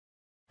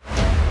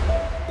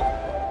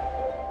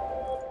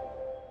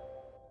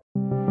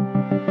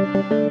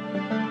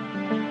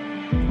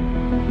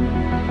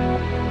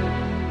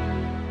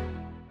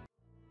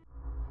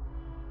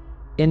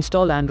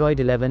Install Android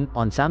 11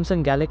 on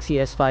Samsung Galaxy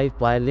S5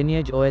 via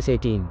LineageOS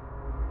 18.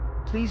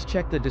 Please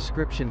check the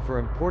description for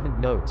important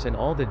notes and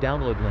all the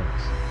download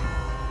links.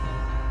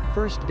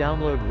 First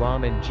download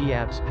ROM and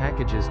GApps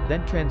packages,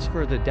 then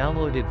transfer the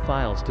downloaded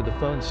files to the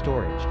phone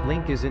storage.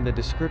 Link is in the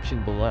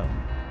description below.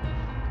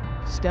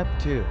 Step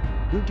 2.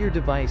 Boot your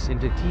device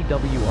into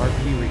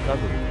TWRP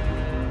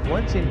recovery.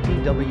 Once in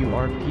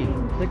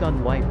TWRP, click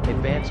on Wipe,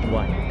 Advanced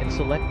Wipe, and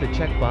select the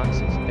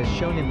checkboxes, as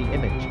shown in the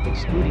image,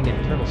 excluding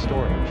internal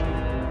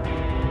storage.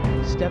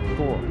 Step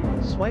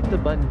 4. Swipe the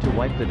button to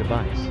wipe the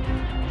device.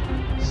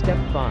 Step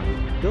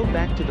 5. Go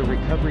back to the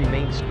recovery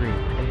main screen,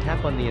 and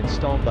tap on the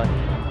Install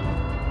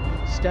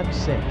button. Step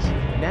 6.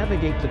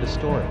 Navigate to the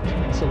storage,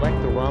 and select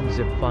the ROM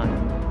zip file.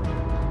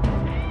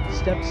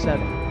 Step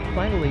 7.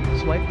 Finally,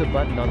 swipe the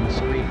button on the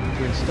screen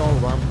to install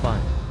ROM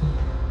file.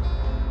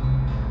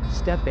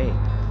 Step 8.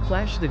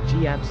 Flash the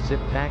GApps zip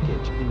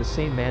package in the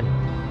same manner.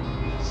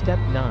 Step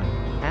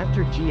 9.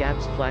 After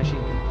GApps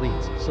flashing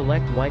completes,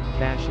 select Wipe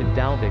Cache and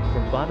Dalvik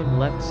from bottom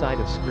left side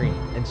of screen,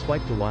 and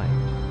swipe to wipe.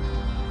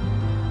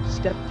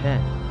 Step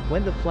 10.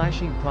 When the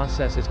flashing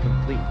process is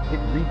complete, hit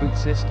Reboot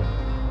System.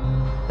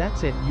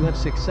 That's it, you have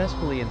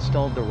successfully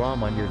installed the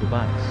ROM on your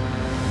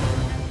device.